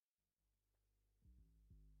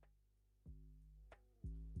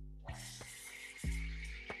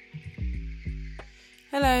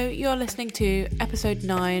Hello, you're listening to episode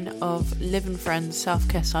 9 of Live and Friends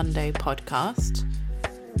Self-Care Sunday podcast.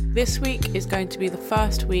 This week is going to be the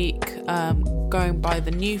first week going by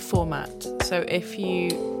the new format. So if you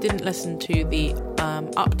didn't listen to the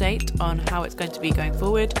update on how it's going to be going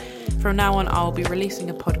forward, from now on I'll be releasing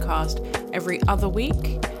a podcast every other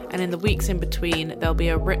week. And in the weeks in between, there'll be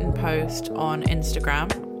a written post on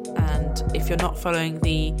Instagram. And if you're not following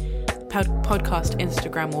the podcast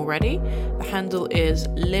Instagram already, the handle is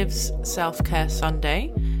Lives Self-Care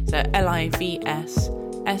Sunday, so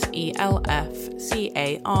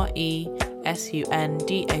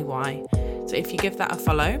LIVSSELFCARESUNDAY. So if you give that a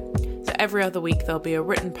follow, so every other week there'll be a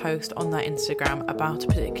written post on that Instagram about a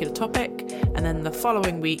particular topic, and then the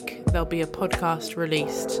following week there'll be a podcast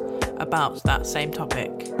released about that same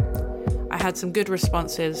topic. I had some good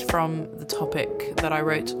responses from the topic that I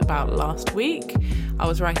wrote about last week. I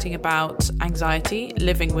was writing about anxiety,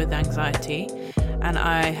 living with anxiety, and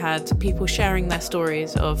I had people sharing their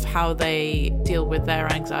stories of how they deal with their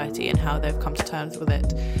anxiety and how they've come to terms with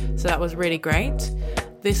it. So that was really great.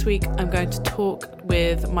 This week I'm going to talk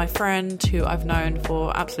with my friend who I've known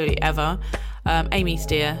for absolutely ever, Amy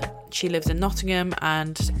Steer. She lives in Nottingham,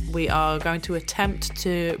 and we are going to attempt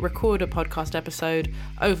to record a podcast episode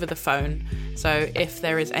over the phone. So if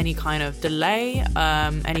there is any kind of delay,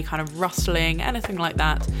 any kind of rustling, anything like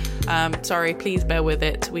that, sorry, please bear with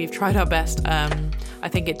it. We've tried our best. I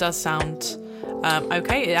think it does sound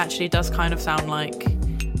okay. It actually does kind of sound like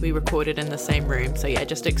we recorded in the same room. So yeah,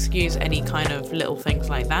 just excuse any kind of little things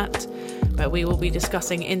like that. But we will be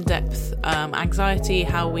discussing in-depth anxiety,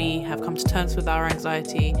 how we have come to terms with our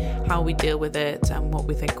anxiety, how we deal with it, and what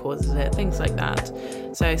we think causes it, things like that.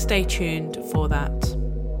 So stay tuned for that.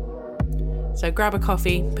 So grab a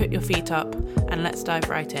coffee, put your feet up, and let's dive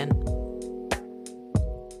right in.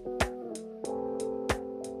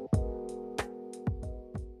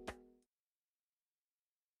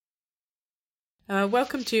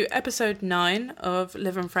 Welcome to episode 9 of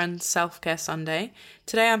Live and Friends Self-Care Sunday.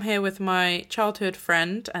 Today I'm here with my childhood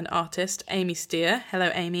friend and artist, Amy Steer.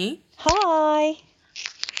 Hello, Amy. Hi.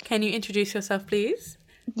 Can you introduce yourself, please?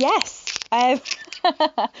 Yes.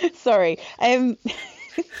 Sorry.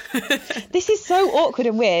 This is so awkward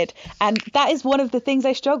and weird, and that is one of the things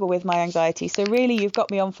I struggle with, my anxiety. So really, you've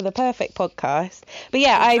got me on for the perfect podcast. But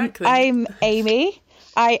yeah, exactly. I'm Amy.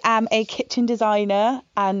 I am a kitchen designer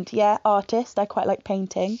and artist. I quite like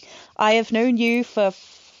painting. I have known you for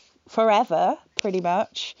forever, pretty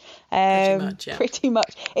much. Pretty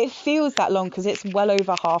much. It feels that long because it's well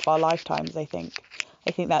over half our lifetimes, I think.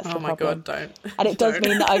 I think that's the problem. Oh my God, don't. And it does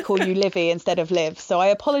mean that I call you Livy instead of Liv. So I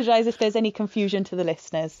apologise if there's any confusion to the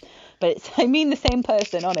listeners. But I mean the same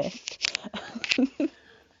person, honest.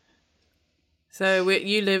 So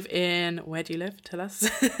you live in... Where do you live? Tell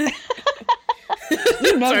us.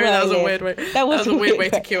 You know. Sorry, that was a weird way. That was a weird way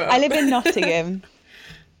to cue it up. I live in Nottingham.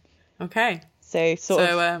 Okay. So sort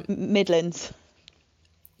of Midlands.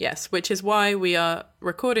 Yes, which is why we are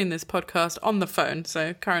recording this podcast on the phone.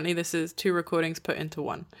 So currently this is 2 recordings put into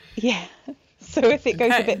one. Yeah. So if it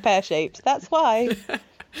goes a bit pear-shaped, that's why.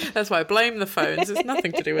 That's why. Blame the phones. It's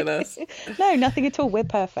nothing to do with us. No, nothing at all. We're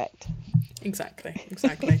perfect. Exactly.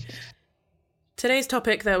 Today's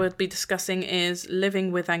topic that we'll be discussing is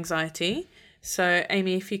living with anxiety. So,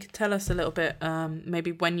 Amy, if you could tell us a little bit,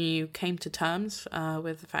 maybe when you came to terms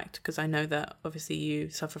with the fact, because I know that obviously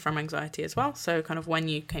you suffer from anxiety as well. So kind of when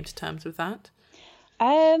you came to terms with that.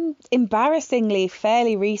 Embarrassingly,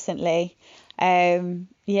 fairly recently. It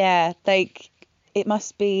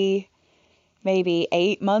must be maybe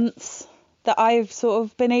 8 months that I've sort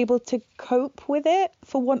of been able to cope with it,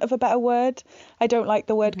 for want of a better word. I don't like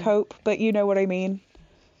the word cope, but you know what I mean.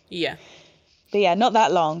 Yeah. But yeah, not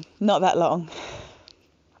that long.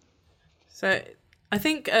 So I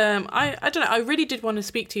think, I don't know, I really did want to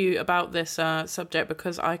speak to you about this subject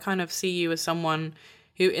because I kind of see you as someone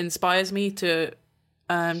who inspires me to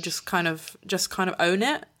just kind of own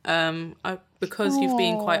it, because you've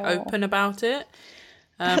been quite open about it.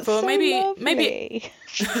 That's so lovely.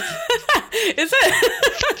 Is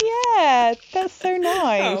it? Yeah, that's so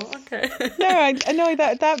nice. Oh, okay. No, I know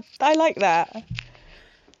that I like that.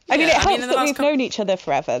 I mean, it helps that we've known each other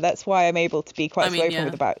forever. That's why I'm able to be quite open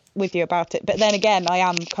with you about it. But then again, I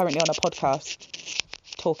am currently on a podcast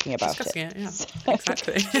talking about it. Yeah, so,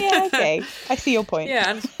 exactly. Yeah, okay. I see your point. Yeah,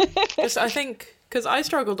 and just, I think, because I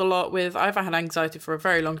struggled a lot with, I've had anxiety for a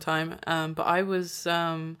very long time, but I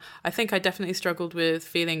think I definitely struggled with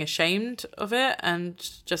feeling ashamed of it, and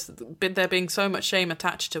just there being so much shame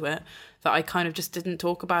attached to it that I kind of just didn't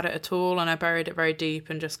talk about it at all, and I buried it very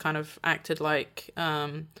deep and just kind of acted like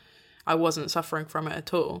I wasn't suffering from it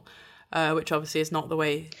at all. which obviously is not the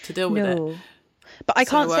way to deal with it. But I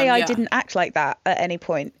can't say I didn't act like that at any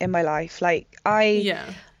point in my life. Like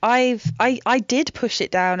I did push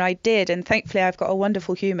it down. I did. And thankfully I've got a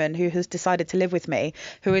wonderful human who has decided to live with me,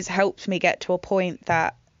 who has helped me get to a point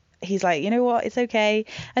that he's like, you know what, it's okay.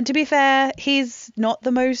 And to be fair, he's not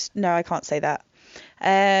the most, no, I can't say that.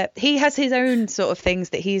 He has his own sort of things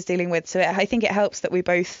that he's dealing with. So I think it helps that we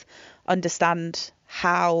both understand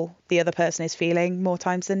how the other person is feeling more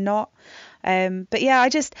times than not. But yeah,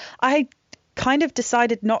 I kind of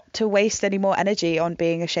decided not to waste any more energy on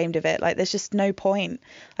being ashamed of it. Like, there's just no point.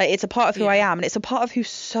 Like, it's a part of who I am, and it's a part of who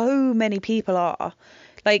so many people are.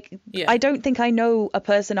 Like, I don't think I know a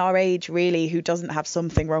person our age really who doesn't have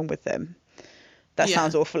something wrong with them. That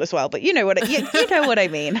sounds awful as well, but you know what you know what I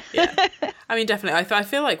mean. I mean, definitely. I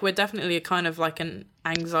feel like we're definitely a kind of like an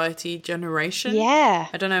anxiety generation. Yeah.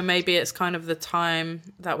 I don't know, maybe it's kind of the time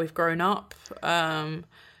that we've grown up.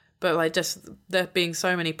 But like, just there being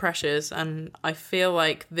so many pressures, and I feel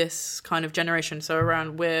like this kind of generation, so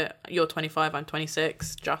around you're 25, I'm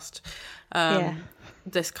 26, just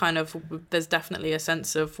this kind of, there's definitely a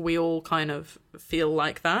sense of, we all kind of feel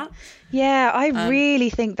like that. Yeah, I really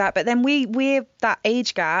think that. But then we're that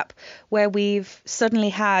age gap where we've suddenly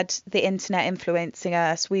had the internet influencing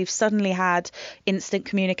us. We've suddenly had instant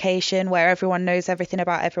communication where everyone knows everything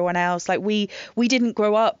about everyone else. Like, we didn't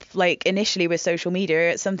grow up like initially with social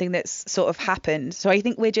media. It's something that's sort of happened. So I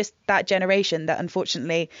think we're just that generation that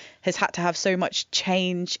unfortunately has had to have so much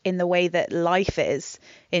change in the way that life is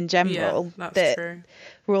in general. Yeah, that's true.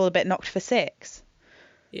 We're all a bit knocked for six.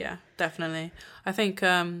 Yeah, definitely. I think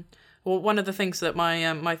one of the things that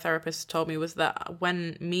my therapist told me was that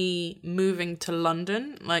when me moving to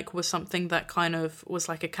London, like, was something that kind of was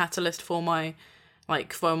like a catalyst for my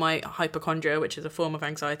hypochondria, which is a form of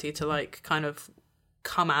anxiety, to like kind of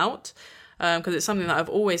come out, because it's something that I've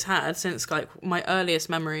always had since like my earliest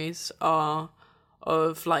memories are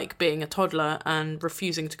of like being a toddler and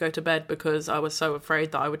refusing to go to bed because I was so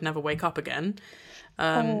afraid that I would never wake up again.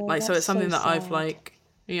 So it's something that I've like,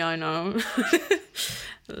 yeah, I know.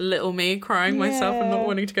 Little me crying myself and not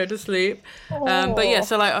wanting to go to sleep. But yeah,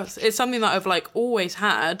 so like it's something that I've like always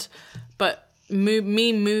had, but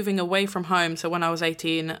me moving away from home. So when I was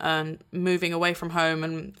 18, moving away from home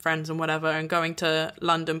and friends and whatever, and going to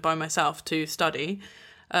London by myself to study,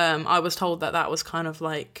 I was told that was kind of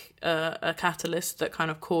like a catalyst that kind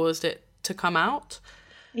of caused it to come out.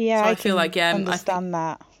 Yeah, so I feel like understand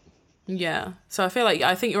that. Yeah, so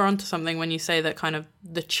I think you're onto something when you say that kind of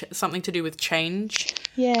something to do with change.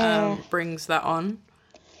 Yeah, brings that on.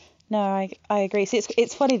 No, I agree. So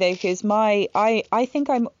it's funny though, because I think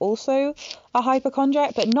I'm also a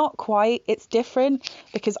hypochondriac, but not quite. It's different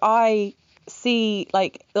because I see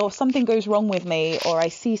like, or something goes wrong with me, or I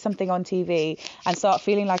see something on TV and start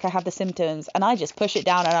feeling like I have the symptoms, and I just push it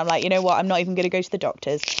down, and I'm like, you know what, I'm not even going to go to the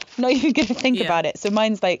doctors, I'm not even going to think about it. So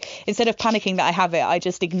mine's like, instead of panicking that I have it, I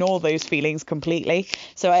just ignore those feelings completely.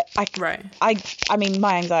 So I mean,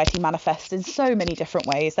 my anxiety manifests in so many different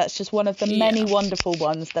ways. That's just one of the many wonderful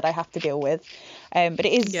ones that I have to deal with. But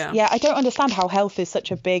it is, I don't understand how health is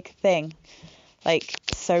such a big thing. Like,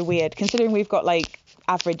 so weird, considering we've got like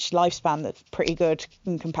average lifespan that's pretty good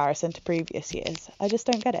in comparison to previous years. I just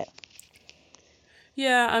don't get it.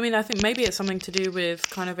 Yeah, I mean, I think maybe it's something to do with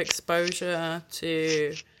kind of exposure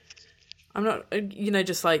to, I'm not,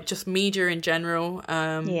 just media in general,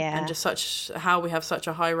 and just how we have such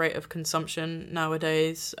a high rate of consumption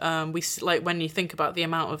nowadays. We like, when you think about the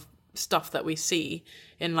amount of stuff that we see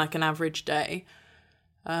in like an average day,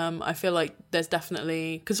 I feel like there's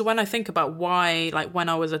definitely, because when I think about why, like when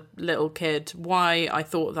I was a little kid, why I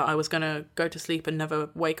thought that I was going to go to sleep and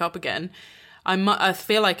never wake up again, I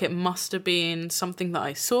feel like it must have been something that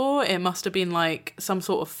I saw. It must have been like some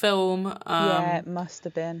sort of film. It must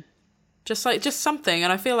have been. Just something.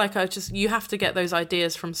 And I feel like you have to get those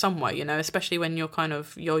ideas from somewhere, especially when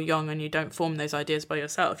you're young and you don't form those ideas by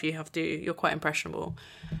yourself. You're quite impressionable.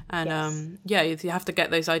 And you have to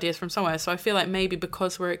get those ideas from somewhere. So I feel like maybe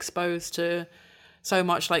because we're exposed to so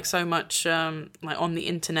much like on the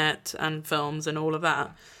internet and films and all of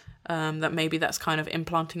that, that maybe that's kind of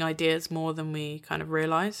implanting ideas more than we kind of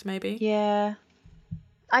realise, maybe. Yeah.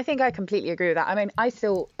 I think I completely agree with that. I mean, I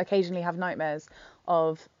still occasionally have nightmares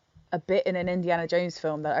of a bit in an Indiana Jones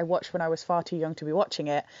film that I watched when I was far too young to be watching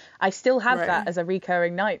it. I still have that as a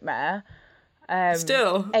recurring nightmare.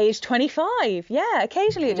 Still? Age 25. Yeah,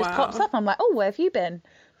 occasionally it just pops up. I'm like, oh, where have you been?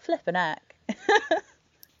 Flippin' heck.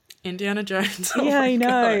 Indiana Jones. Oh yeah, I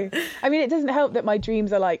know. God. I mean, it doesn't help that my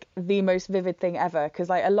dreams are like the most vivid thing ever, because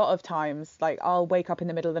like a lot of times, like I'll wake up in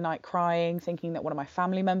the middle of the night crying, thinking that one of my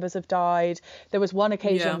family members have died. There was one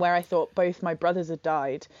occasion where I thought both my brothers had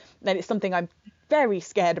died, and it's something I'm very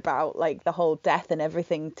scared about, like the whole death and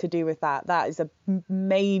everything to do with that. That is a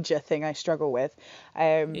major thing I struggle with.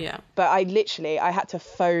 But I had to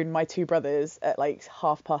phone my two brothers at like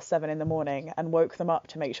 7:30 in the morning and woke them up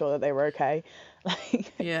to make sure that they were okay.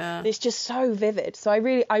 Like, it's just so vivid. So I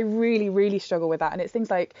really struggle with that. And it's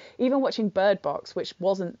things like even watching Bird Box, which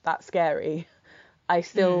wasn't that scary, I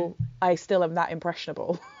still am that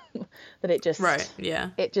impressionable. That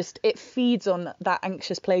it feeds on that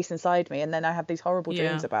anxious place inside me, and then I have these horrible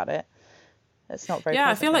dreams about it. It's not very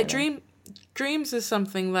I feel like dreams is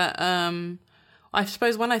something that I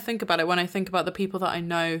suppose when I think about the people that I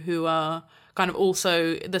know who are kind of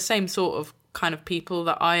also the same sort of kind of people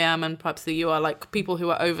that I am, and perhaps that you are, like people who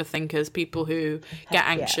are overthinkers, people who get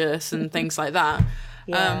anxious and things like that.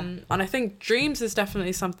 And I think dreams is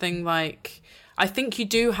definitely something like, I think you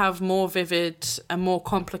do have more vivid and more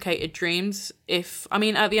complicated dreams. At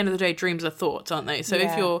the end of the day, dreams are thoughts, aren't they? So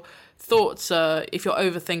if your thoughts are, if you're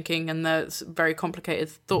overthinking and there's very complicated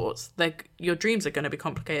thoughts, your dreams are going to be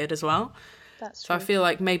complicated as well. That's so true. I feel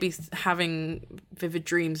like maybe having vivid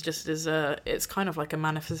dreams just is it's kind of like a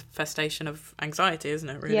manifestation of anxiety, isn't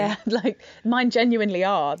it, really? Yeah, like mine genuinely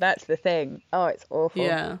are. That's the thing. Oh, it's awful.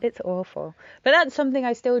 Yeah. It's awful. But that's something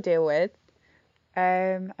I still deal with.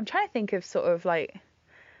 I'm trying to think of sort of like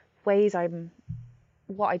ways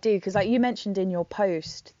what I do, because like you mentioned in your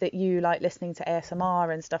post that you like listening to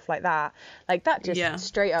ASMR and stuff like that. Like that just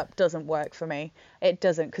straight up doesn't work for me. It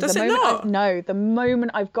doesn't, because the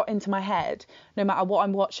moment I've got into my head, no matter what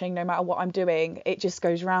I'm watching, no matter what I'm doing, it just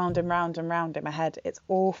goes round and round and round in my head. It's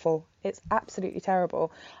awful. It's absolutely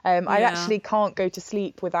terrible. I actually can't go to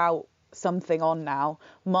sleep without something on now,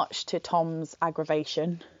 much to Tom's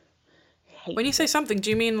aggravation. When you say something, do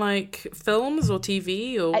you mean like films or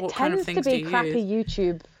TV, or what kind of things do you use? It tends to be crappy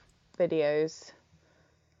YouTube videos.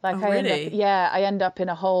 Like really? I end up in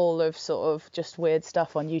a hole of sort of just weird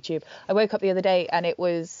stuff on YouTube. I woke up the other day and it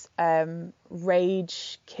was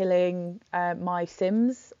rage killing my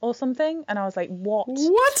Sims or something, and I was like, what?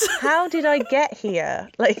 How did I get here?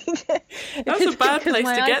 Like, that's a bad place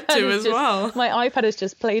to get to as well. My iPad has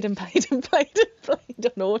just played and played and played and played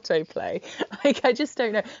on autoplay. Like, I just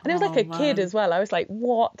don't know. And it was like a kid as well. I was like,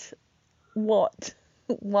 what?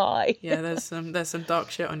 Why? Yeah, there's some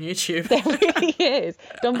dark shit on YouTube. There really is,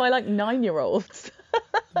 done by like 9-year-olds.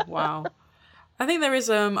 Wow. I think there is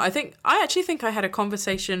I actually think I had a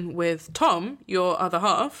conversation with Tom, your other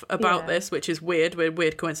half, about this, which is weird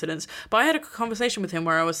coincidence. But I had a conversation with him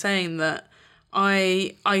where I was saying that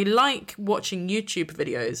I like watching YouTube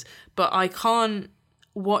videos, but I can't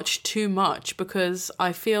watch too much because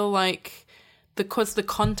I feel like the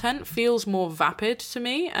content feels more vapid to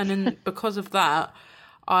me, and because of that,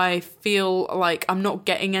 I feel like I'm not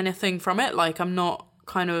getting anything from it. Like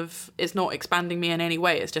it's not expanding me in any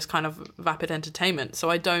way. It's just kind of vapid entertainment. So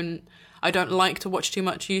I don't like to watch too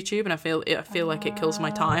much YouTube, and I feel like it kills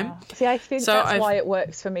my time. See, I think that's why it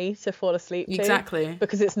works for me to fall asleep too. Exactly.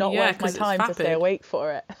 Because it's not worth my time to stay awake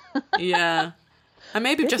for it. Yeah. And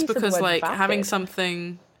maybe just because like vapid. Having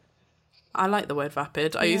something, I like the word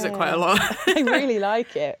vapid. I use it quite a lot. I really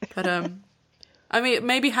like it. But I mean,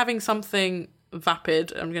 maybe having something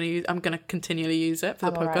vapid, I'm gonna continually use it for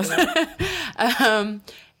the podcast.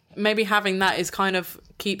 Maybe having that is kind of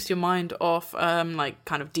keeps your mind off like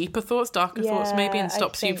kind of deeper thoughts, darker thoughts maybe, and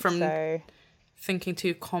stops you from thinking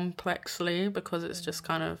too complexly, because it's just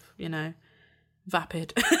kind of,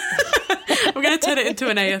 vapid. I'm going to turn it into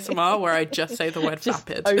an ASMR where I just say the word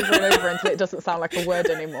vapid over and over until it doesn't sound like a word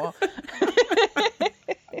anymore.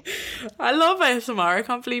 I love ASMR. I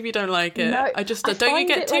can't believe you don't like it. No, don't you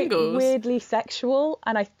get tingles? Like, weirdly sexual,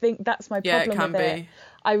 and I think that's my problem with it.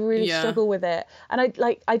 I really struggle with it, and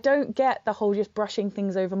I don't get the whole just brushing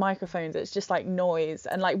things over microphones. It's just like noise,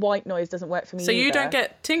 and like white noise doesn't work for me. So you don't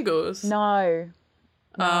get tingles? No.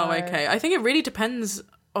 Oh, okay. I think it really depends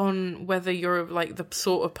on whether you're like the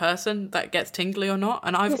sort of person that gets tingly or not,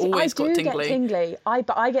 and I've always got tingly. Get tingly.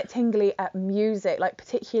 But I get tingly at music, like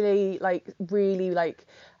particularly like really like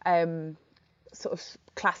sort of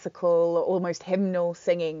classical or almost hymnal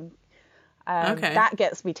singing. That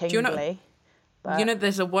gets me tingly. Do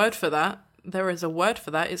there's a word for that. There is a word for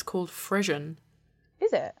that. It's called frisson.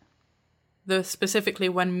 Is it? Specifically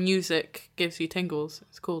when music gives you tingles.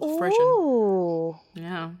 It's called frisson. Ooh.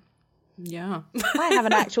 Yeah. Yeah. I have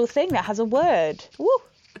an actual thing that has a word. Woo.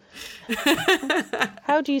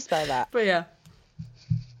 How do you spell that? But yeah.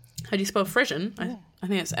 How do you spell frisson? Yeah. I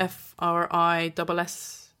think it's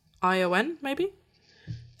FRISSION, maybe?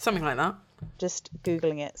 Something like that. Just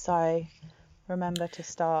Googling it, so I remember to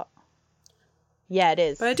start. Yeah, it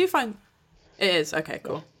is. But I do find... It is, okay,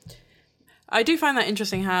 cool. Yeah. I do find that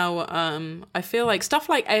interesting how I feel like stuff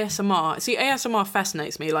like ASMR... See, ASMR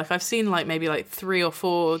fascinates me. Like, I've seen, like, maybe, like, 3 or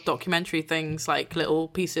 4 documentary things, like, little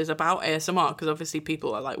pieces about ASMR, because obviously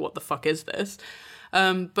people are like, what the fuck is this?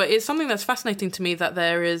 But it's something that's fascinating to me that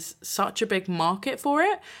there is such a big market for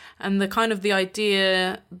it, and the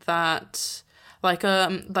idea that... Like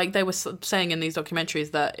they were saying in these documentaries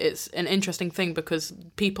that it's an interesting thing because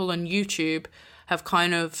people on YouTube have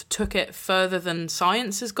kind of took it further than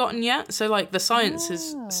science has gotten yet. So, like, the science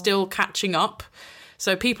is still catching up.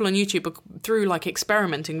 So people on YouTube, through, like,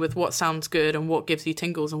 experimenting with what sounds good and what gives you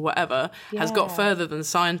tingles and whatever, has got further than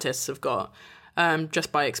scientists have got,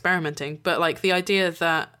 just by experimenting. But, like, the idea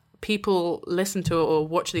that people listen to or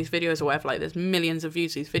watch these videos or whatever, like, there's millions of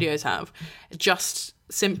views these videos have, just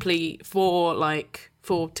simply for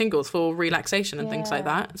tingles, for relaxation and things like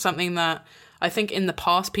that. Something that I think in the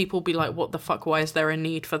past people be like, what the fuck, why is there a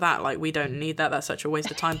need for that? Like, we don't need that, that's such a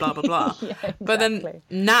waste of time, blah blah blah. Exactly. But then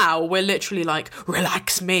now we're literally like,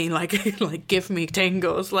 relax me, like give me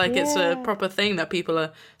tingles. Like, it's a proper thing that people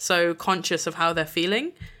are so conscious of how they're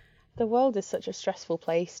feeling. The world is such a stressful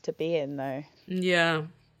place to be in, though. Yeah.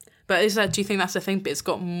 But do you think that's the thing? But it's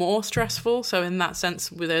got more stressful. So in that sense,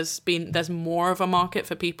 there's more of a market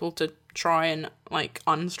for people to try and, like,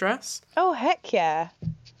 unstress. Oh, heck yeah.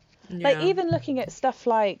 Like, even looking at stuff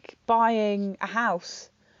like buying a house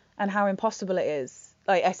and how impossible it is.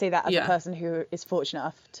 Like, I say that as a person who is fortunate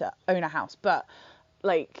enough to own a house, but,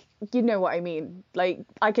 like, you know what I mean. Like,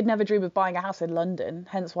 I could never dream of buying a house in London,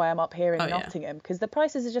 hence why I'm up here in Nottingham, because the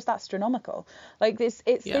prices are just astronomical. Like, it's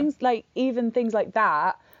things like, even things like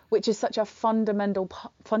that, which is such a fundamental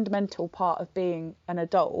part of being an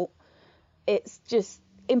adult, it's just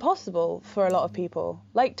impossible for a lot of people.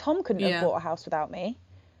 Like, Tom couldn't have bought a house without me.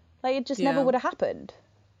 Like, it just never would have happened.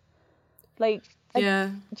 Like, do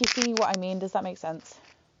you see what I mean? Does that make sense?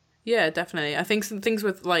 Yeah, definitely. I think some things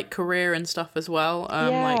with, like, career and stuff as well,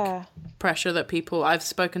 like pressure that people... I've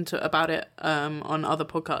spoken about it on other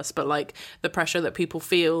podcasts, but, like, the pressure that people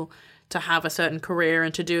feel to have a certain career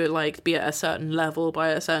and to do it, like, be at a certain level by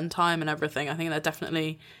a certain time and everything. I think that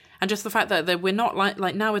definitely, and just the fact that we're not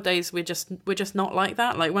like nowadays, we're just not like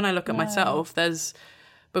that. Like, when I look at myself,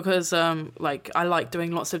 because like, I like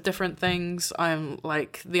doing lots of different things. I'm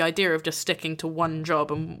like, the idea of just sticking to one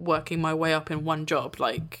job and working my way up in one job,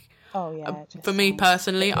 like, for me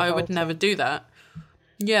personally, I would never do that.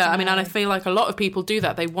 Yeah, I mean, and I feel like a lot of people do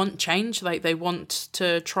that. They want change, like, they want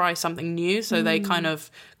to try something new, so they kind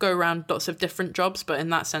of go around lots of different jobs, but in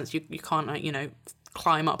that sense, you can't, like, you know,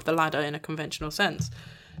 climb up the ladder in a conventional sense.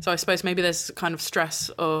 So I suppose maybe there's kind of stress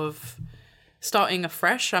of starting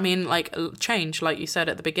afresh. I mean, like, change, like you said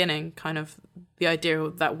at the beginning, kind of the idea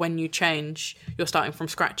that when you change, you're starting from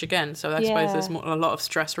scratch again. So I suppose there's a lot of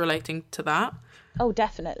stress relating to that. Oh,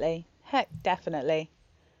 definitely. Heck, definitely.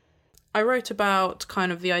 I wrote about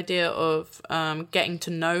kind of the idea of getting to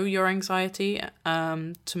know your anxiety,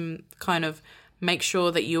 to kind of make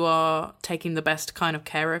sure that you are taking the best kind of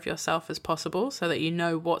care of yourself as possible, so that you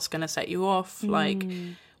know what's going to set you off, like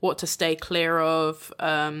what to stay clear of,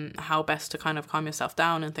 how best to kind of calm yourself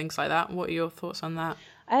down and things like that. What are your thoughts on that?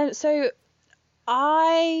 So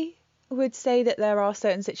I would say that there are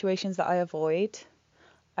certain situations that I avoid,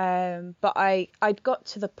 but I'd got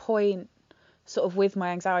to the point sort of with my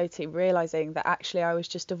anxiety realizing that actually I was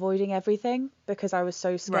just avoiding everything because I was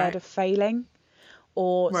so scared of failing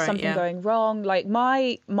or something going wrong. Like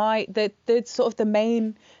the sort of the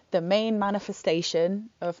main manifestation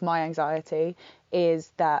of my anxiety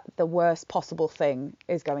is that the worst possible thing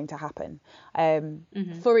is going to happen.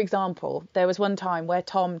 For example, there was one time where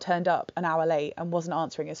Tom turned up an hour late and wasn't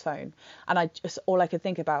answering his phone, and all I could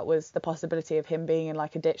think about was the possibility of him being in,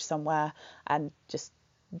 like, a ditch somewhere, and just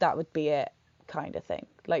that would be it, kind of thing.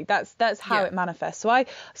 Like, that's how it manifests.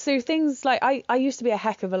 So things like I used to be a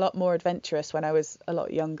heck of a lot more adventurous when I was a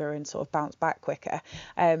lot younger and sort of bounce back quicker.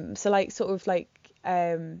 So like sort of like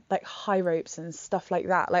high ropes and stuff like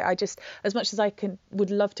that. Like, I just, as much as I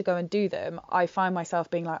would love to go and do them, I find myself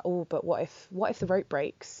being like, oh, but what if the rope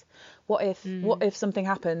breaks? What if something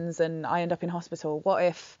happens and I end up in hospital? What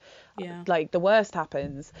if like the worst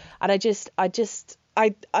happens? And I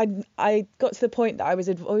got to the point that I was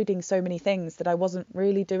avoiding so many things that I wasn't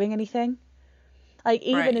really doing anything. Like,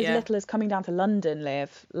 even as little as coming down to London,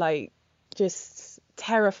 Liv, like, just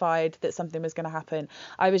terrified that something was going to happen.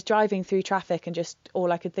 I was driving through traffic and just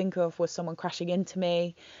all I could think of was someone crashing into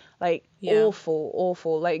me. Like,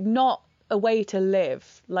 awful. Like, not a way to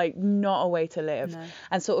live, like not a way to live. No.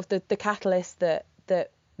 And sort of the catalyst that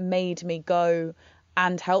made me go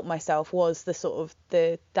and help myself was the sort of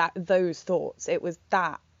those thoughts. It was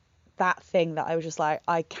that thing that I was just like,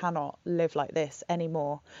 I cannot live like this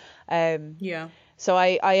anymore. So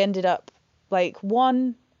I ended up like,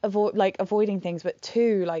 one, avoiding things, but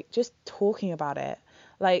two, like just talking about it.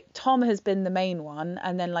 Like Tom has been the main one,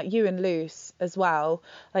 and then like you and Luce as well,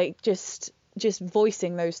 like just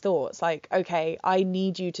voicing those thoughts, like, okay, I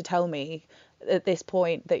need you to tell me at this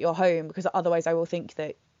point that you're home, because otherwise I will think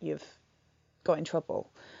that you've got in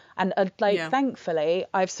trouble. And thankfully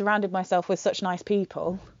I've surrounded myself with such nice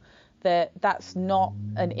people that that's not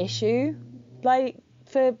an issue, like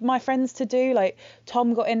for my friends to do. Like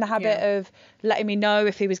Tom got in the habit of letting me know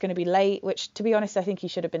if he was going to be late, which to be honest I think he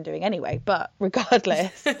should have been doing anyway, but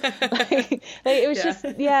regardless, it was just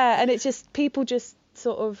and it's just, people just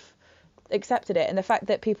sort of accepted it. And the fact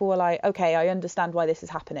that people were like, okay, I understand why this is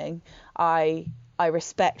happening, I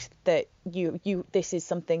respect that you this is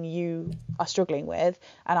something you are struggling with,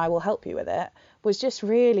 and I will help you with it, was just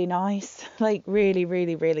really nice. Like really,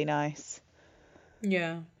 really, really nice.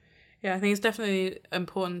 Yeah, I think it's definitely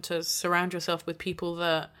important to surround yourself with people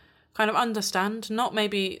that kind of understand, not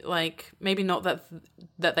maybe not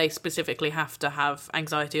that they specifically have to have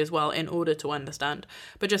anxiety as well in order to understand,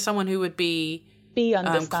 but just someone who would be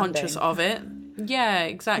conscious of it. Yeah,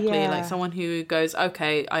 exactly. Yeah. Like someone who goes,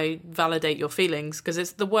 okay, I validate your feelings, because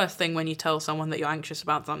it's the worst thing when you tell someone that you're anxious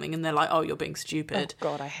about something and they're like, oh, you're being stupid. Oh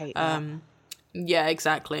God, I hate that. Yeah,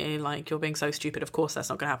 exactly. Like, you're being so stupid, of course that's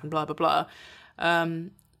not going to happen, blah, blah, blah.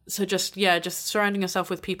 So just surrounding yourself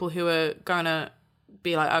with people who are going to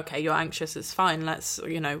be like, okay, you're anxious, it's fine, let's,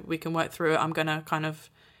 we can work through it. I'm going to kind of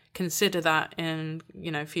consider that in,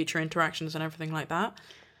 future interactions and everything like that.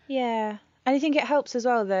 Yeah. And I think it helps as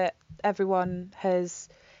well that everyone has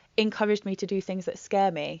encouraged me to do things that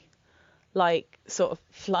scare me, like sort of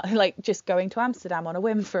like just going to Amsterdam on a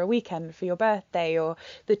whim for a weekend for your birthday, or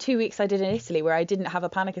the 2 weeks I did in Italy where I didn't have a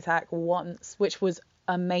panic attack once, which was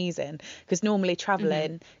amazing. Because normally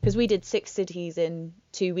traveling, because we did 6 cities in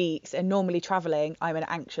 2 weeks, and normally traveling I'm an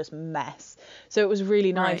anxious mess, so it was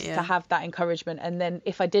really nice to have that encouragement. And then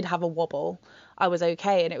if I did have a wobble, I was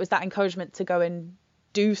okay, and it was that encouragement to go and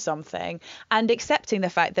do something, and accepting the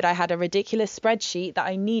fact that I had a ridiculous spreadsheet that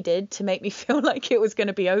I needed to make me feel like it was going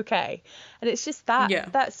to be okay. And it's just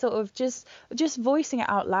that sort of just voicing it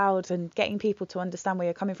out loud and getting people to understand where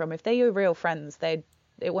you're coming from. If they're your real friends,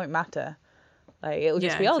 it won't matter. Like, it'll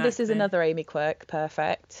just be, exactly. Oh, this is another Amy quirk,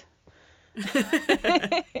 perfect.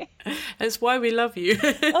 That's why we love you.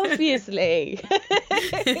 Obviously.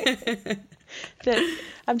 That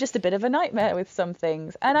I'm just a bit of a nightmare with some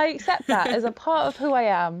things, and I accept that as a part of who I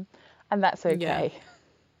am, and that's okay.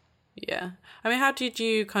 Yeah. I mean, how did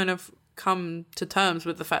you kind of come to terms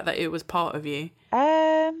with the fact that it was part of you?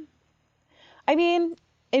 I mean,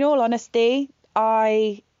 in all honesty,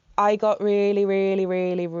 I got really, really,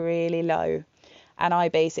 really, really low, and I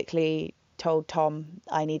basically told Tom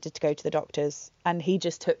I needed to go to the doctors, and he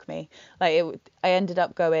just took me. I ended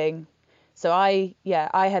up going. So I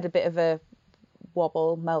had a bit of a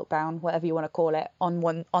wobble, meltdown, whatever you want to call it, on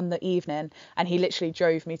the evening, and he literally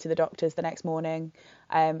drove me to the doctors the next morning.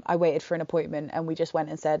 I waited for an appointment, and we just went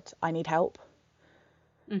and said, I need help.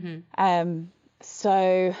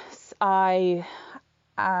 So I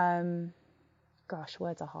gosh,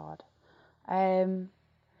 words are hard. So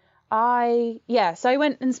I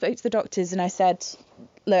went and spoke to the doctors, and I said,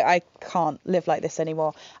 look, I can't live like this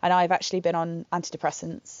anymore, and I've actually been on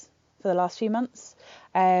antidepressants for the last few months.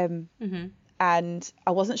 And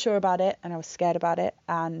I wasn't sure about it, and I was scared about it,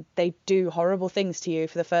 and they do horrible things to you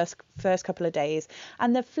for the first couple of days.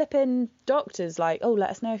 And the flipping doctors like, oh,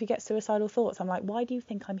 let us know if you get suicidal thoughts. I'm like, why do you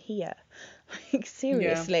think I'm here? Like,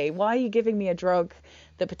 seriously, why are you giving me a drug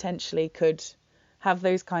that potentially could have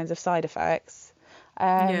those kinds of side effects?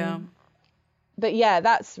 But yeah,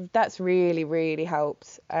 that's really, really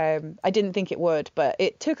helped. I didn't think it would, but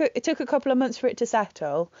it took a couple of months for it to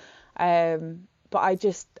settle. But I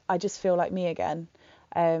just feel like me again.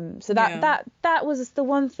 So that was the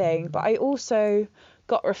one thing. But I also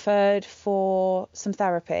got referred for some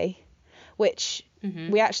therapy, which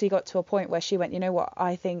we actually got to a point where she went, you know what,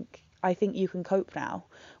 I think you can cope now,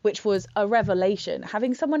 which was a revelation.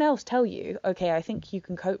 Having someone else tell you, okay, I think you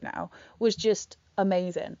can cope now, was just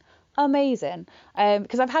amazing.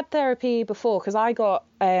 Because I've had therapy before, because I got,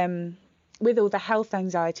 with all the health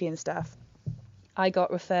anxiety and stuff, I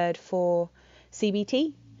got referred for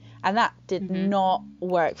CBT, and that did not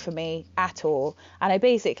work for me at all. And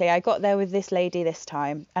I got there with this lady this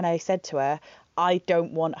time, and I said to her, I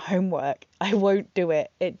don't want homework. I won't do it.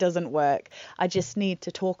 It doesn't work. I just need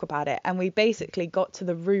to talk about it. And we basically got to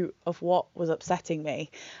the root of what was upsetting me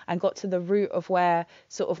and got to the root of where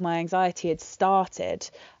sort of my anxiety had started,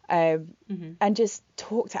 and just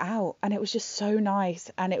talked it out. And it was just so nice.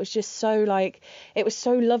 And it was just so like, it was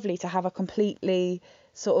so lovely to have a completely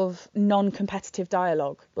sort of non-competitive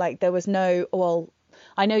dialogue. Like there was no, well,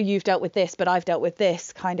 I know you've dealt with this, but I've dealt with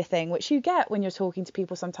this kind of thing, which you get when you're talking to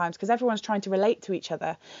people sometimes because everyone's trying to relate to each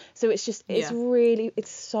other. So it's just, it's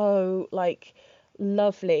so like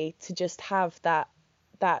lovely to just have that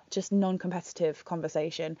just non-competitive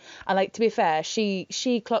conversation. And like, to be fair, she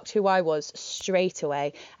clocked who I was straight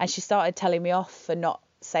away, and she started telling me off for not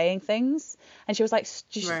saying things, and she was like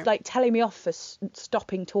like telling me off for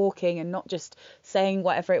stopping talking and not just saying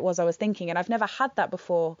whatever it was I was thinking. And I've never had that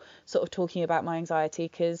before, sort of talking about my anxiety,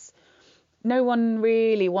 because no one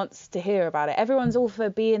really wants to hear about it. Everyone's all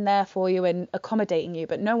for being there for you and accommodating you,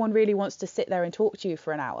 but no one really wants to sit there and talk to you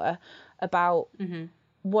for an hour about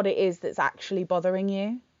what it is that's actually bothering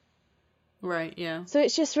you. Right, yeah. So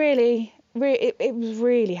it's just really it was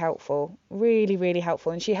really helpful, really, really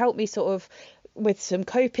helpful. And she helped me sort of with some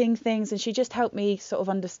coping things, and she just helped me sort of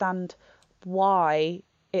understand why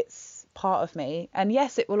it's part of me. And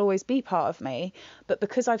yes, it will always be part of me, but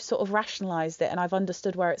because I've sort of rationalized it and I've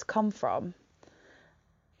understood where it's come from,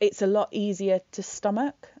 it's a lot easier to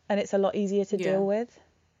stomach and it's a lot easier to deal with.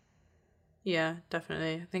 Yeah,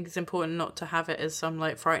 definitely. I think it's important not to have it as some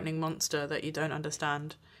like frightening monster that you don't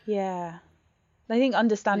understand. Yeah. I think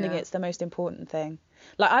understanding it's the most important thing.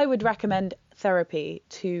 Like, I would recommend therapy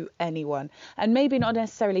to anyone, and maybe not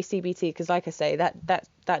necessarily CBT, because like I say,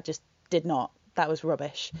 that just did not, that was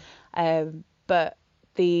rubbish. But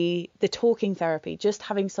the talking therapy, just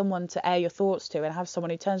having someone to air your thoughts to, and have someone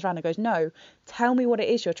who turns around and goes, no, tell me what it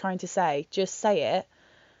is you're trying to say, just say it,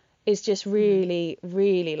 is just really,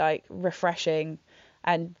 really like refreshing.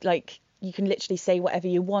 And like, you can literally say whatever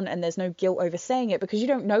you want and there's no guilt over saying it, because you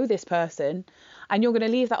don't know this person and you're going to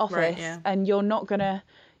leave that office and you're not going to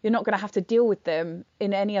have to deal with them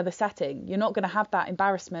in any other setting. You're not going to have that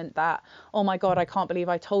embarrassment that, oh my God, I can't believe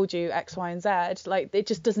I told you X, Y, and Z. Like, it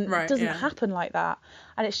just doesn't happen like that.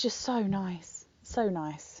 And it's just so nice. So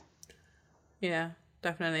nice. Yeah,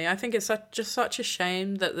 definitely. I think it's just such a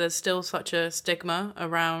shame that there's still such a stigma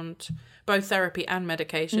around both therapy and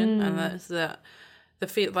medication, and that's that. The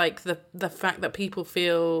fact that people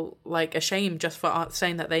feel like ashamed just for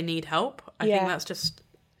saying that they need help. I think that's just,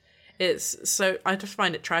 it's so, I just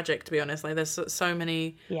find it tragic, to be honest. Like, there's so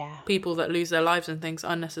many people that lose their lives and things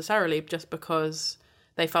unnecessarily just because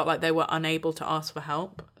they felt like they were unable to ask for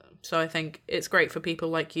help. So I think it's great for people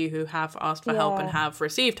like you who have asked for help and have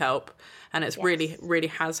received help, and it's really, really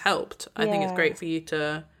has helped. I think it's great for you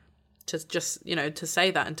to just, to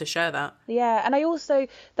say that and to share that. Yeah, and I also,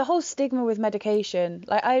 the whole stigma with medication,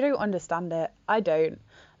 like, I don't understand it. I don't.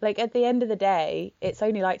 Like, at the end of the day, it's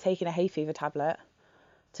only like taking a hay fever tablet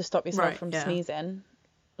to stop yourself from sneezing.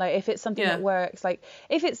 Like, if it's something that works, like,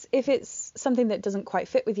 if it's something that doesn't quite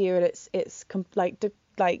fit with you and it's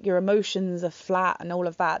like your emotions are flat and all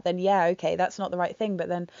of that, then okay, that's not the right thing. But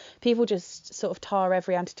then people just sort of tar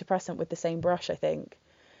every antidepressant with the same brush, I think,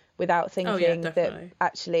 without thinking that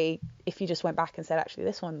actually, if you just went back and said, actually,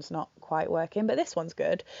 this one's not quite working, but this one's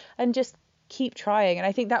good, and just keep trying. And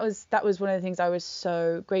I think that was one of the things I was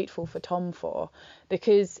so grateful for Tom for,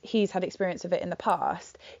 because he's had experience of it in the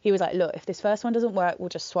past. He was like, look, if this first one doesn't work, we'll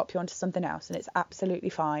just swap you onto something else, and it's absolutely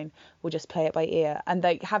fine. We'll just play it by ear. And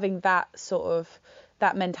like, having that sort of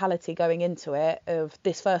that mentality going into it of,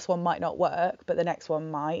 this first one might not work, but the next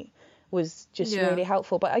one might, was just really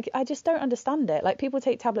helpful. But I just don't understand it. Like, people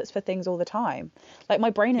take tablets for things all the time. Like, my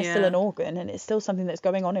brain is still an organ, and it's still something that's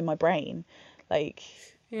going on in my brain. Like,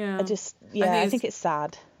 I think it's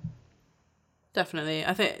sad. Definitely.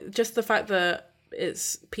 I think just the fact that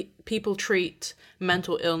it's people treat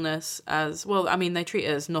mental illness as, well, I mean, they treat it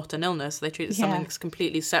as not an illness. They treat it as something that's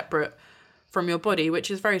completely separate from your body,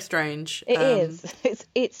 which is very strange. It is.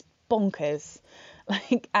 It's bonkers.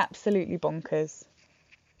 Like, absolutely bonkers.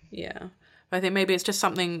 Yeah, but I think maybe it's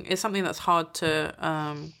something that's hard to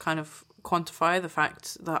kind of quantify, the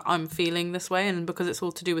fact that I'm feeling this way, and because it's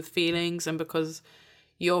all to do with feelings, and because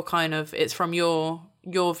you're it's from your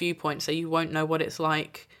viewpoint, so you won't know what it's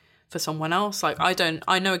like for someone else. Like,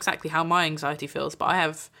 I know exactly how my anxiety feels, but I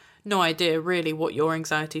have no idea really what your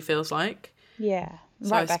anxiety feels like. Yeah,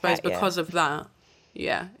 so I suppose because of that.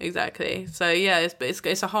 Yeah, exactly. So yeah,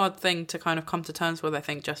 it's a hard thing to kind of come to terms with, I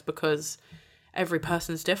think, just because every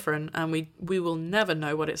person's different, and we will never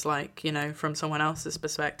know what it's like, from someone else's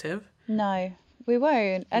perspective. No, we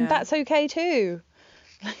won't. And that's okay too.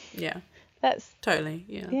 Yeah. That's totally,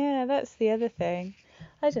 yeah. Yeah, that's the other thing.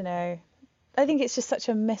 I don't know. I think it's just such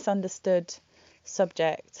a misunderstood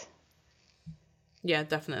subject. Yeah,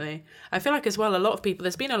 definitely. I feel like as well, a lot of people,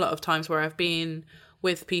 there's been a lot of times where I've been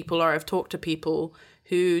with people or I've talked to people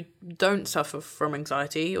who don't suffer from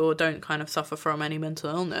anxiety or don't kind of suffer from any mental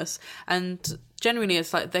illness. And genuinely,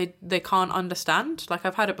 it's like they can't understand. Like,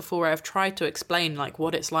 I've had it before where I've tried to explain like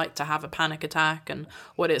what it's like to have a panic attack and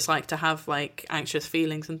what it's like to have like anxious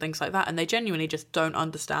feelings and things like that. And they genuinely just don't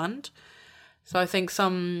understand. So I think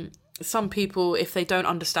some people, if they don't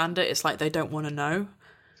understand it, it's like they don't want to know.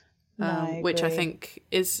 Which I think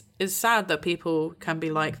is sad that people can be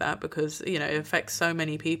like that, because, you know, it affects so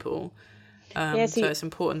many people. So it's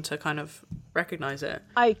important to kind of recognise it.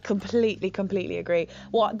 I completely agree.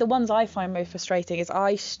 The ones I find most frustrating is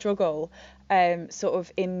I struggle sort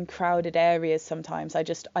of in crowded areas sometimes. I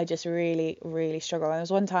just really, really struggle. And there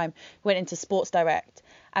was one time I went into Sports Direct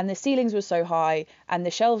and the ceilings were so high and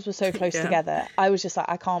the shelves were so close together. I was just like,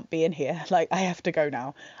 I can't be in here. Like, I have to go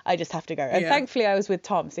now. I just have to go. And thankfully I was with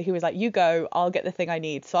Tom. So he was like, you go, I'll get the thing I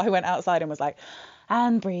need. So I went outside and was like,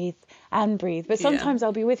 and breathe. But sometimes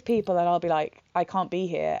I'll be with people and I'll be like, I can't be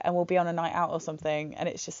here, and we'll be on a night out or something, and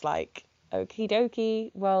it's just like, okie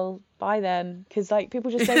dokie, well, bye then, because like people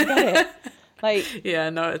just don't get it. Like, yeah,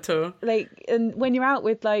 not at all. Like, and when you're out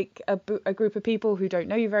with like a group of people who don't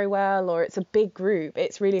know you very well, or it's a big group,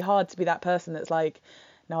 it's really hard to be that person that's like,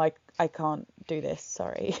 no, I can't do this,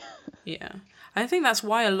 sorry. Yeah, I think that's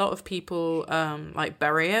why a lot of people like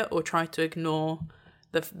bury it or try to ignore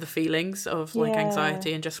the feelings of like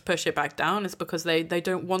anxiety and just push it back down. Is because they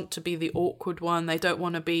don't want to be the awkward one. They don't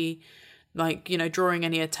want to be like, you know, drawing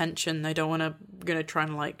any attention. They don't want to try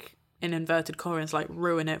and like, in inverted commas, like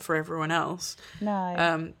ruin it for everyone else.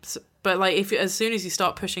 No. But like, as soon as you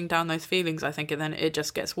start pushing down those feelings, I think then it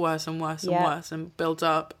just gets worse and worse and worse and builds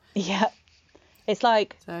up. Yeah. It's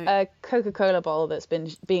like a Coca-Cola bowl that's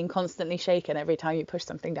been being constantly shaken every time you push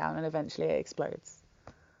something down, and eventually it explodes.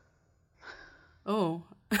 Oh.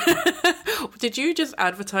 Did you just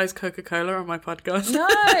advertise Coca-Cola on my podcast? No.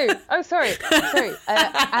 Oh, sorry.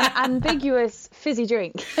 An ambiguous fizzy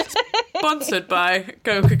drink. Sponsored by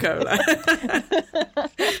Coca-Cola.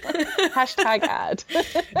 Hashtag ad.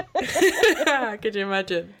 Could you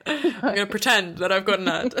imagine? I'm going to pretend that I've got an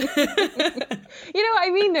ad. You know what I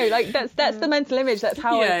mean, though? Like, that's the mental image. That's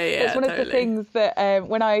how that's one of the things that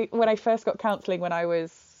when I first got counselling when I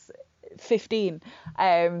was 15,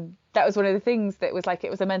 that was one of the things that was like, it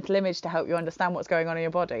was a mental image to help you understand what's going on in your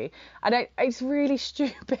body. And it's really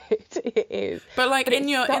stupid. It is. But like, in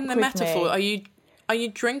the metaphor, are you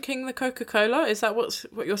drinking the Coca-Cola? Is that what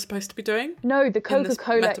you're supposed to be doing? No, the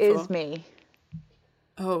Coca-Cola is me.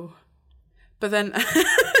 Oh. But then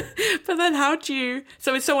how do you...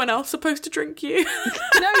 So is someone else supposed to drink you?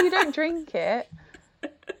 No, you don't drink it.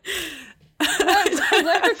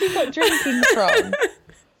 Where have you got drinking from?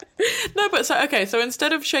 No, but so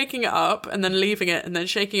instead of shaking it up and then leaving it and then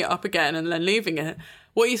shaking it up again and then leaving it,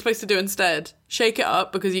 what are you supposed to do instead? Shake it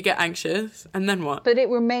up because you get anxious, and then what? But it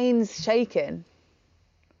remains shaken.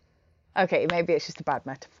 Okay, maybe it's just a bad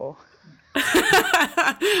metaphor.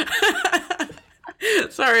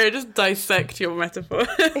 Sorry, I just dissect your metaphor.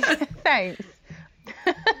 Thanks.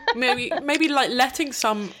 Maybe like letting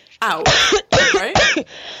some out, right?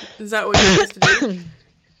 Is that what you're supposed to do?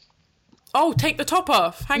 Oh, take the top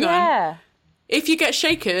off. Hang on. If you get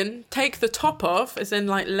shaken, take the top off, as in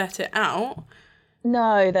like let it out.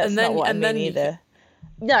 No, that's not what I mean either.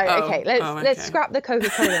 No, okay. Let's scrap the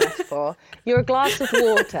Coca-Cola metaphor. You're a glass of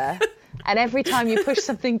water, and every time you push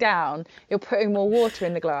something down, you're putting more water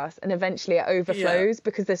in the glass, and eventually it overflows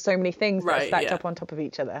because there's so many things that are stacked up on top of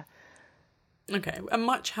each other. Okay, a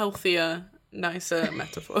much healthier, nicer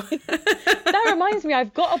metaphor. That reminds me,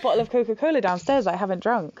 I've got a bottle of Coca-Cola downstairs I haven't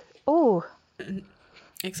drunk. Oh.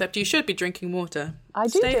 Except you should be drinking water. I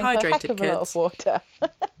do drink a heck of a lot of water.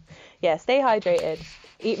 Yeah, stay hydrated.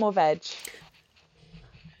 Eat more veg.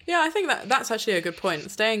 Yeah, I think that's actually a good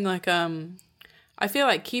point. Staying like, I feel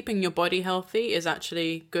like keeping your body healthy is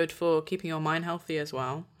actually good for keeping your mind healthy as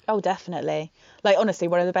well. Oh, definitely. Like, honestly,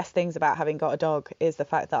 one of the best things about having got a dog is the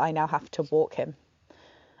fact that I now have to walk him.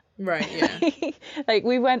 Right, yeah. Like,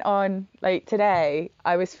 we went on, like, today,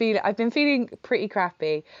 I've been feeling pretty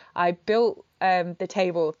crappy. I built the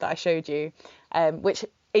table that I showed you, which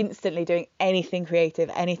instantly doing anything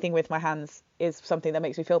creative, anything with my hands is something that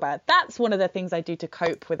makes me feel bad. That's one of the things I do to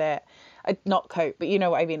cope with it. Not cope, but you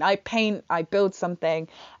know what I mean. I paint, I build something.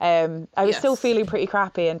 I was still feeling pretty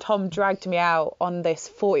crappy, and Tom dragged me out on this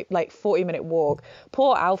 40-minute walk.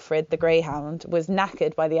 Poor Alfred, the greyhound, was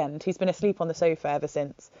knackered by the end. He's been asleep on the sofa ever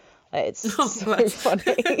since. It's so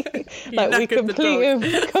funny. Like we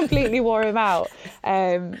completely wore him out.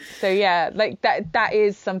 So yeah, like that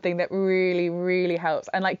is something that really, really helps.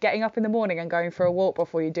 And like getting up in the morning and going for a walk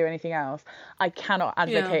before you do anything else, I cannot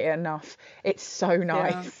advocate it enough. It's so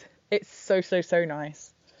nice. Yeah. It's so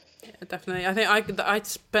nice. Yeah, definitely. I think I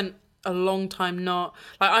spent a long time not,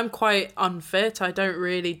 like, I'm quite unfit. I don't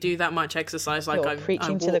really do that much exercise. Like, You're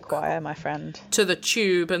preaching to the choir, my friend. To the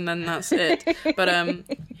tube, and then that's it. But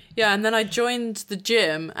yeah, and then I joined the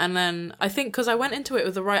gym, and then I think because I went into it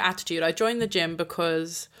with the right attitude, I joined the gym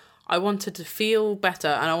because I wanted to feel better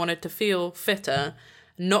and I wanted to feel fitter,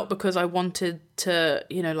 not because I wanted to,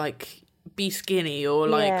 you know, like, be skinny or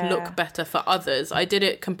like look better for others. I did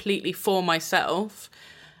it completely for myself.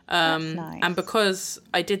 Nice. And because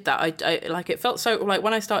I did that, I like, it felt so, like,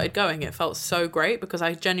 when I started going, it felt so great because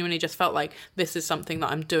I genuinely just felt like this is something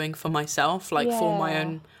that I'm doing for myself, like for my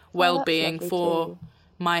own well-being, for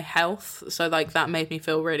my health. So like that made me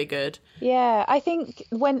feel really good. Yeah, I think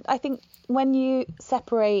when you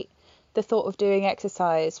separate the thought of doing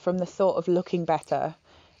exercise from the thought of looking better,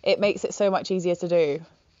 it makes it so much easier to do.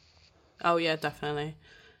 Oh yeah, definitely.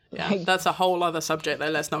 Yeah, like, that's a whole other subject though.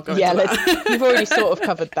 Let's not go into that. You've already sort of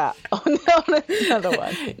covered that on another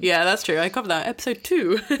one. Yeah, that's true. I covered that episode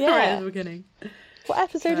 2 right at the beginning. What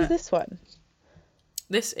episode is this one?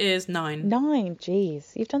 This is 9. 9,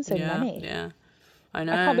 jeez. You've done so many. Yeah, I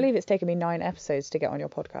know. I can't believe it's taken me 9 episodes to get on your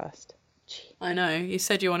podcast. I know. You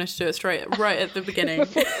said you wanted to do it right at the beginning.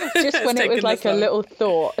 Just when it was like a little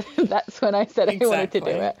thought. That's when I said I wanted to do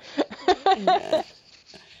it. Yeah.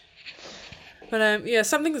 But yeah,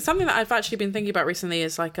 something that I've actually been thinking about recently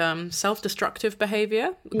is like self-destructive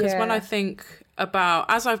behavior. Because when I think about,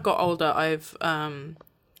 as I've got older, I've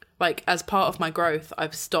like, as part of my growth,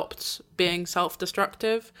 I've stopped being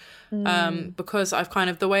self-destructive because I've kind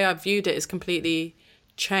of, the way I've viewed it is completely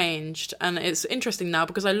changed. And it's interesting now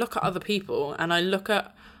because I look at other people and I look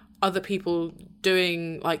at other people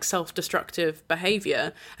doing like self-destructive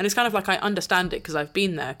behavior, and it's kind of like I understand it because I've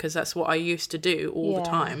been there, because that's what I used to do all the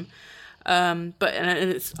time. But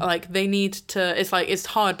and it's like they need to, it's like, it's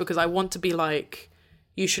hard because I want to be like,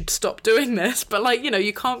 you should stop doing this, but like, you know,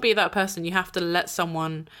 you can't be that person. You have to let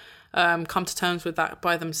someone come to terms with that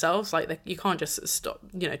by themselves. Like you can't just stop,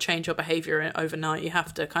 you know, change your behavior overnight. You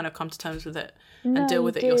have to kind of come to terms with it and deal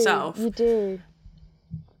with it yourself. You do.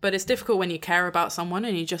 But it's difficult when you care about someone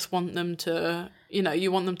and you just want them to, you know,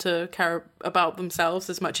 you want them to care about themselves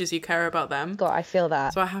as much as you care about them. God, I feel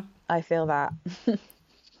that. So I feel that.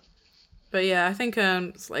 But yeah, I think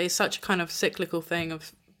it's such a kind of cyclical thing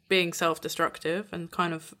of being self-destructive, and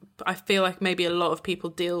kind of, I feel like maybe a lot of people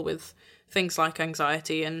deal with things like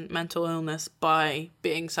anxiety and mental illness by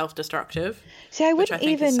being self-destructive. See, I wouldn't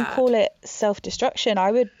even call it self-destruction.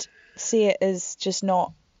 I would see it as just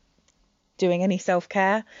not doing any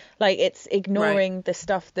self-care. Like, it's ignoring the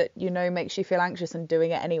stuff that, you know, makes you feel anxious and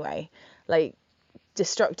doing it anyway. Like,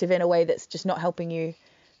 destructive in a way that's just not helping you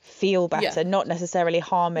feel better, not necessarily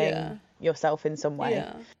harming yourself in some way.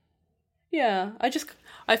 Yeah.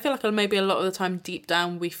 I feel like maybe a lot of the time deep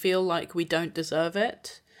down we feel like we don't deserve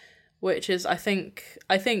it, which is, I think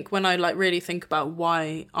when I like really think about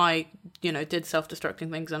why I, you know, did self-destructing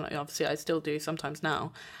things, and obviously I still do sometimes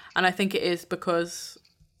now, and I think it is because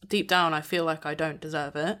deep down I feel like I don't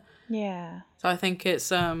deserve it. Yeah. So I think it's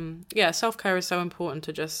self-care is so important,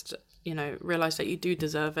 to just, you know, realize that you do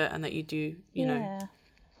deserve it and that you do, you know.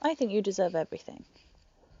 I think you deserve everything.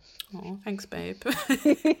 Oh, thanks, babe.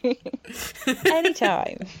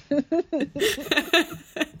 Anytime.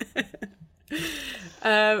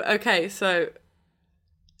 Okay, so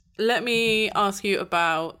let me ask you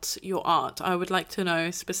about your art. I would like to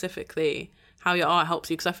know specifically how your art helps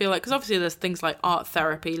you, because I feel like, because obviously there's things like art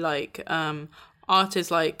therapy, like art is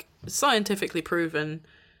like scientifically proven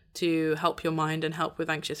to help your mind and help with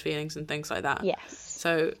anxious feelings and things like that. Yes.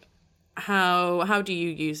 So how do you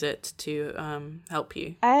use it to help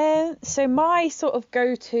you? So my sort of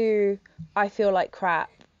go-to, I feel like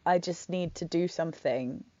crap, I just need to do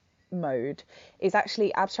something mode, is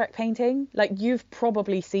actually abstract painting. Like, you've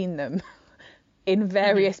probably seen them in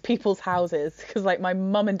various people's houses, because like my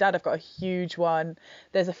mum and dad have got a huge one.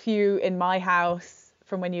 There's a few in my house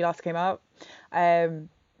from when you last came up.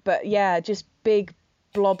 But yeah, just big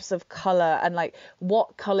blobs of colour, and like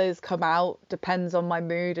what colours come out depends on my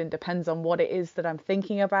mood and depends on what it is that I'm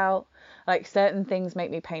thinking about. Like, certain things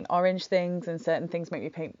make me paint orange things and certain things make me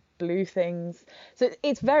paint blue things. So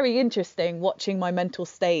it's very interesting watching my mental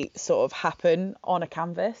state sort of happen on a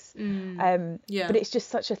canvas. But it's just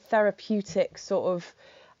such a therapeutic sort of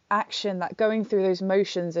action, that going through those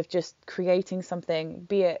motions of just creating something,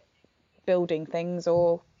 be it building things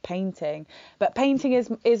or painting. But painting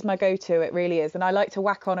is my go-to. It really is. And I like to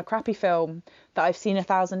whack on a crappy film that I've seen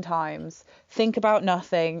 1,000 times, think about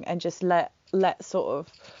nothing, and just let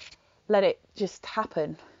it just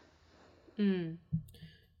happen.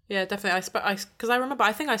 Yeah, definitely. Because I remember,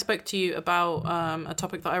 I think I spoke to you about a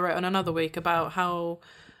topic that I wrote on another week about how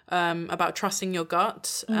about trusting your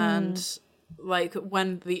gut, and like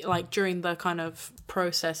when during the kind of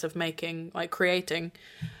process of making, like creating,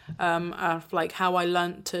 like how I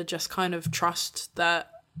learned to just kind of trust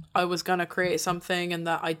that I was gonna create something and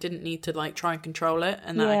that I didn't need to like try and control it,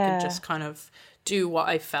 and that I could just kind of do what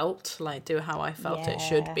I felt, like do how I felt it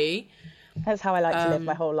should be. That's how I like to live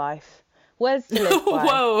my whole life. Words to live by.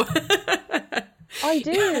 Whoa. I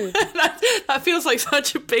do. That feels like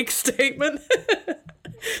such a big statement.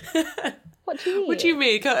 What do you mean? What do you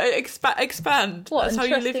mean? Expand. What, that's how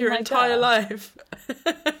you live your entire life.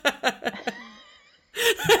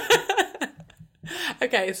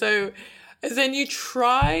 Okay, so then you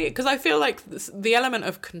try, because I feel like the element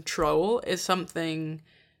of control is something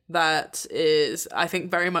that is, I think,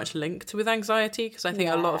 very much linked with anxiety, because I think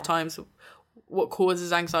a lot of times what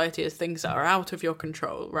causes anxiety is things that are out of your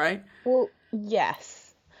control, right? Well,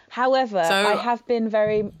 yes. However, I have been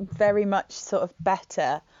very, very much sort of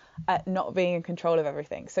better at not being in control of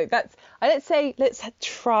everything. So let's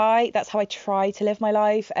try. That's how I try to live my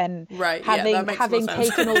life, and having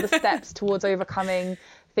taken all the steps towards overcoming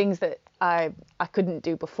things that I couldn't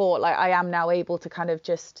do before. Like I am now able to kind of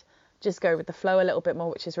just go with the flow a little bit more,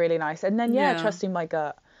 which is really nice. And then trusting my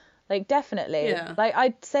gut. Like, definitely. Yeah. Like,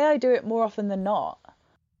 I'd say I do it more often than not.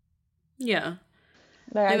 Yeah.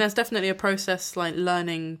 Like, I think there's definitely a process, like,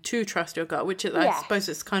 learning to trust your gut, which I suppose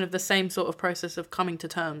it's kind of the same sort of process of coming to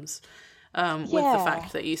terms with the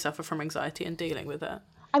fact that you suffer from anxiety and dealing with it.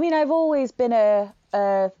 I mean, I've always been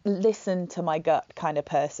a listen to my gut kind of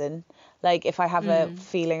person. Like, if I have a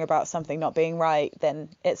feeling about something not being right, then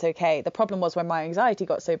it's okay. The problem was when my anxiety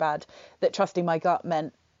got so bad that trusting my gut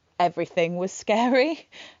meant everything was scary,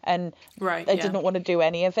 and I didn't want to do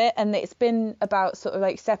any of it. And it's been about sort of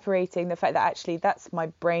like separating the fact that actually that's my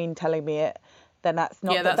brain telling me it, then that's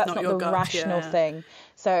not the gut, rational thing.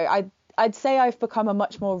 So I'd say I've become a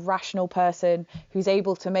much more rational person who's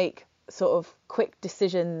able to make sort of quick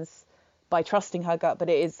decisions by trusting her gut,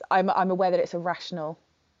 but I'm aware that it's a rational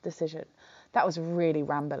decision. That was really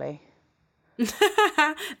rambly.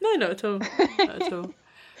 No, not at all. Not at all.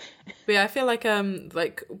 But yeah, I feel like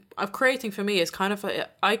creating for me is kind of like,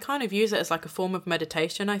 I kind of use it as like a form of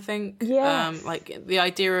meditation, I think. Yes. Like the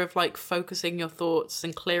idea of like focusing your thoughts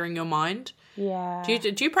and clearing your mind. Yeah.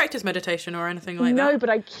 Do you practice meditation or anything like that? No, but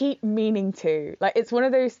I keep meaning to. Like, it's one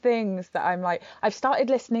of those things that I'm like, I've started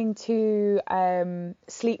listening to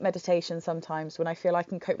sleep meditation sometimes when I feel I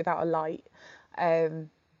can cope without a light.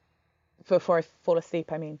 Before I fall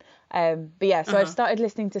asleep, I mean. But yeah, so I've started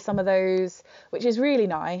listening to some of those, which is really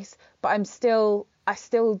nice, but I still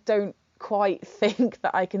don't quite think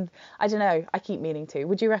that I can. I don't know, I keep meaning to.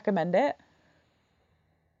 Would you recommend it?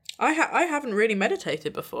 I haven't really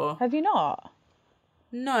meditated before. Have you not?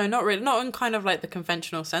 No, not really. Not in kind of like the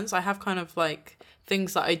conventional sense. I have kind of like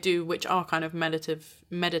things that I do which are kind of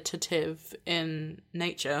meditative in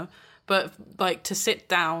nature, but like to sit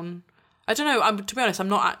down, I don't know. To be honest, I'm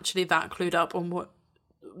not actually that clued up on what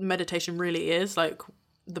meditation really is, like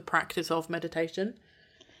the practice of meditation.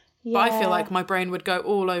 Yeah. But I feel like my brain would go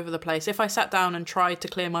all over the place if I sat down and tried to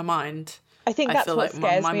clear my mind. I think that's what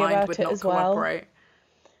scares me about it as well. Cooperate.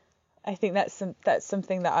 I think that's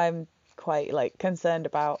something that I'm quite like concerned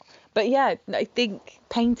about. But yeah, I think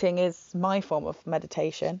painting is my form of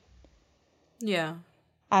meditation. Yeah.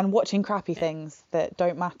 And watching crappy things that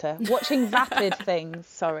don't matter. Watching vapid things,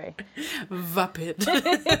 sorry. Vapid.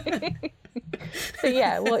 So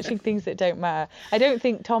yeah, watching things that don't matter. I don't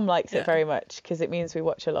think Tom likes it very much, because it means we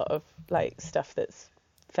watch a lot of like stuff that's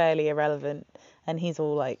fairly irrelevant, and he's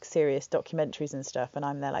all like serious documentaries and stuff, and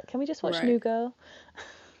I'm there like, can we just watch New Girl?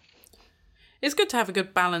 It's good to have a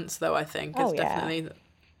good balance though, I think. It's definitely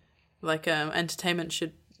like entertainment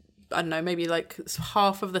should, I don't know, maybe like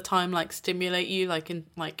half of the time like stimulate you like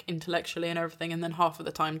intellectually and everything, and then half of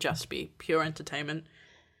the time just be pure entertainment.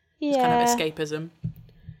 Yeah. It's kind of escapism.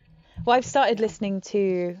 Well, I've started listening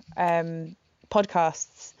to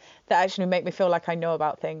podcasts that actually make me feel like I know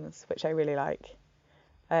about things, which I really like.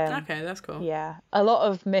 Okay, that's cool. Yeah, a lot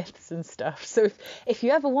of myths and stuff. So if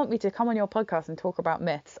you ever want me to come on your podcast and talk about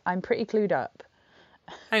myths, I'm pretty clued up.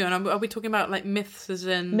 Hang on, are we talking about like myths as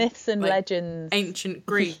in myths and like legends, ancient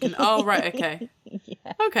Greek? And oh right, okay.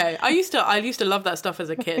 Yeah. Okay, I used to love that stuff as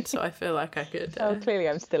a kid, so I feel like I could. Oh, clearly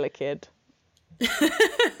I'm still a kid.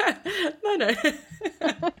 No.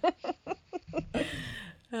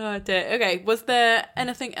 Oh dear. Okay, was there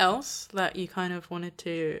anything else that you kind of wanted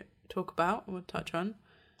to talk about or touch on?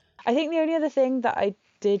 I think the only other thing that I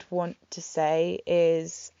did want to say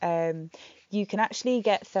is you can actually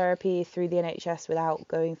get therapy through the NHS without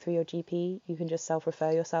going through your GP. You can just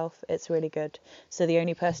self-refer yourself. It's really good. So the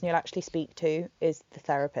only person you'll actually speak to is the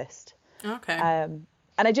therapist. Okay. And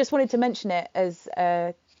I just wanted to mention it as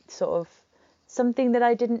a sort of something that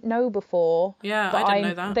I didn't know before. Yeah, I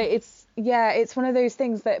didn't know that. It's one of those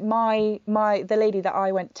things that the lady that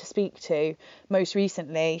I went to speak to most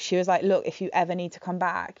recently, she was like, look, if you ever need to come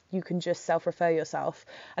back, you can just self-refer yourself.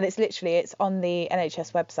 And it's on the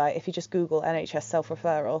NHS website. If you just Google NHS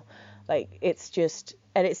self-referral,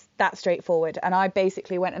 it's that straightforward. And I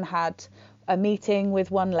basically went and had a meeting with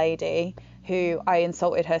one lady who I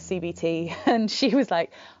insulted her CBT, and she was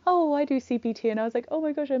like, oh, I do CBT, and I was like, oh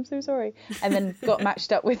my gosh, I'm so sorry, and then got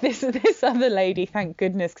matched up with this other lady, thank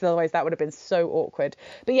goodness, because otherwise that would have been so awkward.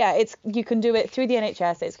 But yeah, you can do it through the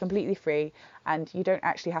NHS, it's completely free, and you don't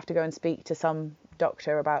actually have to go and speak to some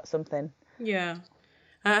doctor about something. Yeah.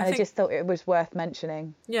 I just thought it was worth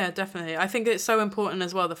mentioning. Yeah, definitely. I think it's so important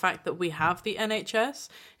as well, the fact that we have the NHS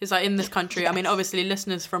is like in this country. Yes. I mean, obviously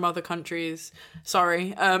listeners from other countries,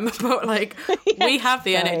 sorry, but we have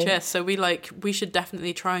the NHS, so we should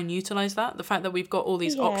definitely try and utilize that. The fact that we've got all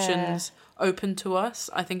these options open to us,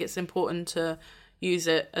 I think it's important to use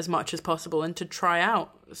it as much as possible and to try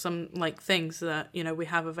out some things that, we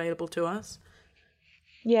have available to us.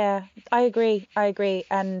 Yeah, I agree.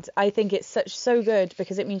 And I think it's so good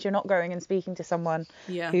because it means you're not going and speaking to someone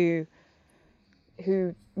who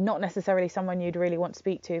not necessarily someone you'd really want to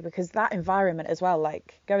speak to, because that environment as well,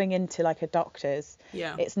 going into a doctor's,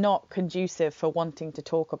 it's not conducive for wanting to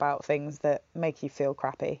talk about things that make you feel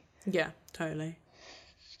crappy. Yeah, totally.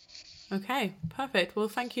 Okay, perfect. Well,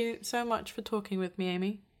 thank you so much for talking with me,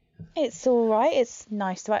 Amy. It's all right. It's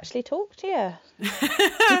nice to actually talk to you.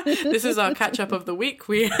 This is our catch up of the week.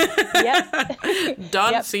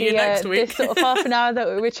 Done. See you next week. This sort of half an hour that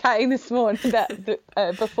we were chatting this morning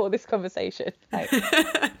before this conversation.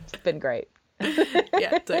 It's been great.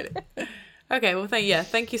 Yeah, totally. Okay, well,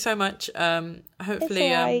 thank you so much.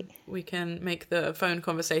 Hopefully we can make the phone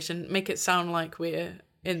conversation, make it sound like we're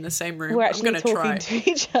in the same room. We're actually talking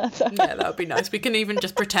to each other. Yeah, that would be nice. We can even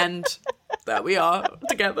just pretend that we are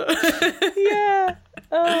together. Yeah.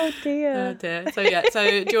 Oh dear. Oh dear.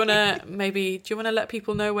 So do you wanna let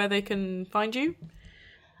people know where they can find you?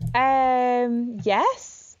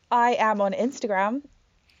 Yes, I am on Instagram.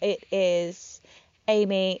 It is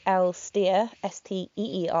Amy L Steer,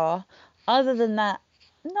 Steer. Other than that,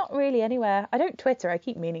 not really anywhere. I don't Twitter. I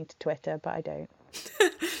keep meaning to Twitter, but I don't.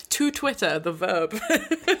 To Twitter, the verb.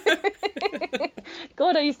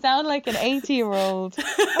 God, you sound like an 80-year-old.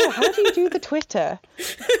 Oh, how do you do the Twitter?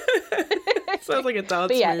 Sounds like a dance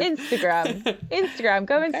But yeah, move. Instagram.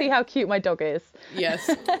 Go and see how cute my dog is. Yes,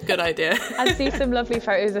 good idea. And see some lovely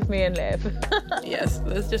photos of me and Liv. Yes,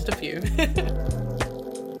 there's just a few.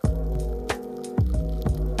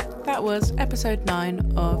 That was episode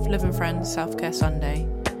 9 of Liv and Friends Self-Care Sunday,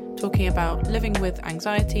 talking about living with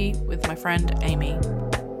anxiety with my friend Amy.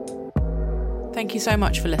 Thank you so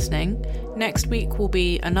much for listening. Next week will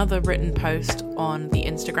be another written post on the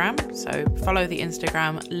Instagram, so follow the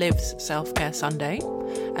Instagram Liv's Self-Care Sunday,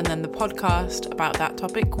 and then the podcast about that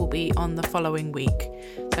topic will be on the following week.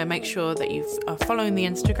 So make sure that you are following the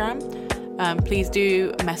Instagram. Please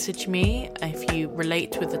do message me if you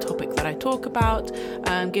relate with the topic that I talk about.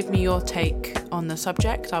 Give me your take on the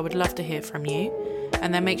subject. I would love to hear from you.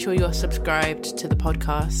 And then make sure you're subscribed to the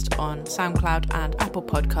podcast on SoundCloud and Apple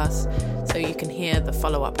Podcasts so you can hear the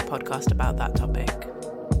follow-up podcast about that topic.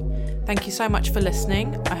 Thank you so much for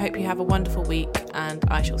listening. I hope you have a wonderful week, and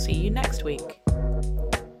I shall see you next week.